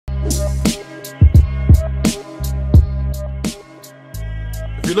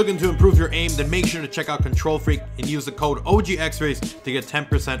you're looking to improve your aim, then make sure to check out Control Freak and use the code OGXRAYZ to get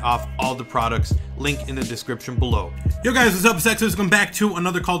 10% off all the products. Link in the description below. Yo guys, what's up? It's XRAYZ. Welcome back to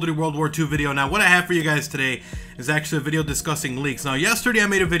another Call of Duty World War II video. Now, what I have for you guys today is actually a video discussing leaks. Now, yesterday I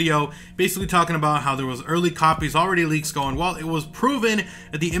made a video basically talking about how there was early copies, already leaks going. Well, it was proven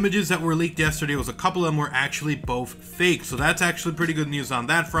that the images that were leaked yesterday, was a couple of them were actually both fake. So that's actually pretty good news on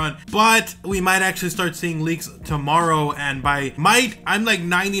that front. But we might actually start seeing leaks tomorrow, and by might, I'm like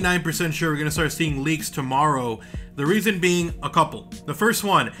 99% sure we're gonna start seeing leaks tomorrow. The reason being a couple. The first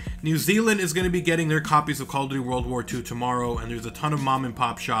one, New Zealand is going to be getting their copies of Call of Duty World War II tomorrow, and there's a ton of mom and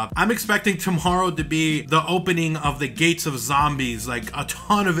pop shops. I'm expecting tomorrow to be the opening of the Gates of Zombies. Like, a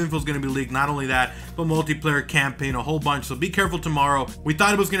ton of info is going to be leaked. Not only that, but multiplayer campaign, a whole bunch. So be careful tomorrow. We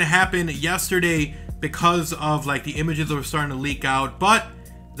thought it was going to happen yesterday because of like the images that were starting to leak out, but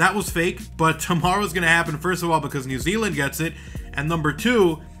that was fake. But tomorrow is going to happen, first of all, because New Zealand gets it, and number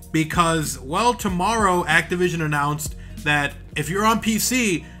two, because, well, tomorrow Activision announced that if you're on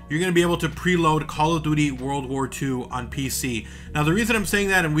PC, you're going to be able to preload Call of Duty World War II on PC. Now, the reason I'm saying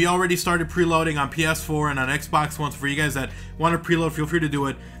that, and we already started preloading on PS4 and on Xbox One, so for you guys that want to preload, feel free to do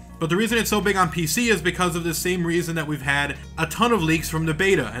it. But the reason it's so big on PC is because of the same reason that we've had a ton of leaks from the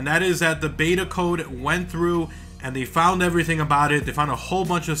beta, and that is that the beta code went through and they found everything about it. They found a whole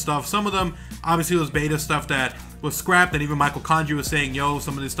bunch of stuff. Some of them, obviously, was beta stuff that was scrapped, and even Michael Condrey was saying, yo,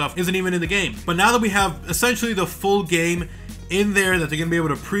 some of this stuff isn't even in the game. But now that we have essentially the full game in there that they're going to be able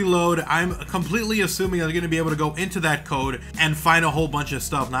to preload, I'm completely assuming that they're going to be able to go into that code and find a whole bunch of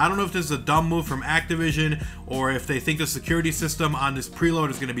stuff. Now, I don't know if this is a dumb move from Activision or if they think the security system on this preload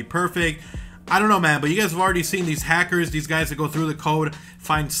is going to be perfect. I don't know, man, but you guys have already seen these hackers, these guys that go through the code,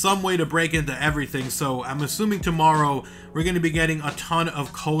 find some way to break into everything. So I'm assuming tomorrow we're going to be getting a ton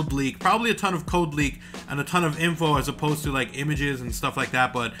of code leak, probably a ton of code leak and a ton of info as opposed to like images and stuff like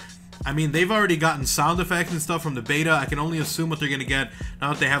that. But I mean, they've already gotten sound effects and stuff from the beta. I can only assume what they're going to get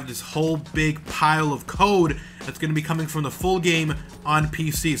now that they have this whole big pile of code that's going to be coming from the full game on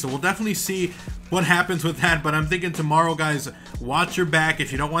PC. So we'll definitely see what happens with that. But I'm thinking tomorrow, guys, watch your back.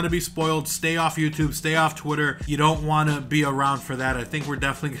 If you don't want to be spoiled, stay off YouTube, stay off Twitter. You don't want to be around for that. I think we're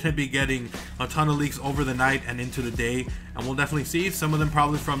definitely going to be getting a ton of leaks over the night and into the day. And we'll definitely see some of them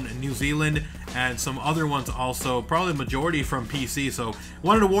probably from New Zealand and some other ones also, probably majority from PC. So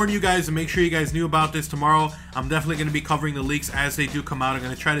wanted to warn you guys and make sure you guys knew about this tomorrow. I'm definitely going to be covering the leaks as they do come out. I'm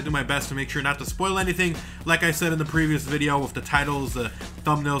going to try to do my best to make sure not to spoil anything. Like I said in the previous video with the titles, the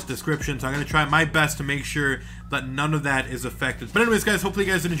thumbnails, descriptions, I'm going to try my best to make sure that none of that is affected. But anyways, guys, hopefully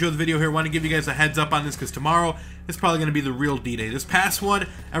you guys did enjoy the video here. I want to give you guys a heads up on this because tomorrow is probably going to be the real D-Day. This past one,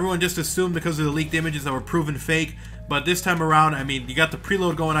 everyone just assumed because of the leaked images that were proven fake. But this time around, I mean, you got the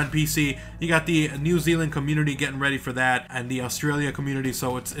preload going on PC, you got the New Zealand community getting ready for that, and the Australia community,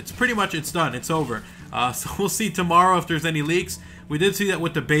 so it's pretty much, it's done, it's over. So we'll see tomorrow if there's any leaks. We did see that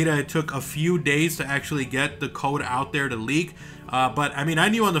with the beta, it took a few days to actually get the code out there to leak. But I mean, I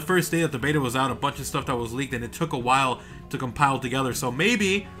knew on the first day that the beta was out, a bunch of stuff that was leaked, and it took a while to compile together. So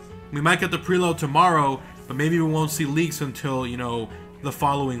maybe we might get the preload tomorrow, but maybe we won't see leaks until, you know, the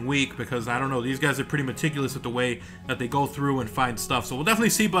following week, because I don't know, these guys are pretty meticulous with the way that they go through and find stuff. So we'll definitely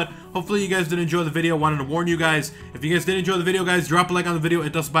see, but hopefully you guys did enjoy the video. Wanted to warn you guys, if you guys did enjoy the video, guys, drop a like on the video.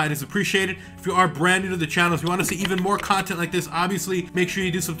 It does buy, it is appreciated. If you are brand new to the channel, if you want to see even more content like this, obviously make sure you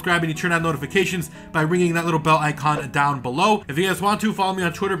do subscribe and you turn on notifications by ringing that little bell icon down below. If you guys want to, follow me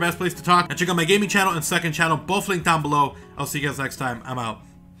on Twitter, best place to talk, and check out my gaming channel and second channel, both linked down below. I'll see you guys next time. I'm out.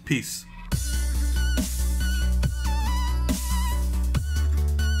 Peace.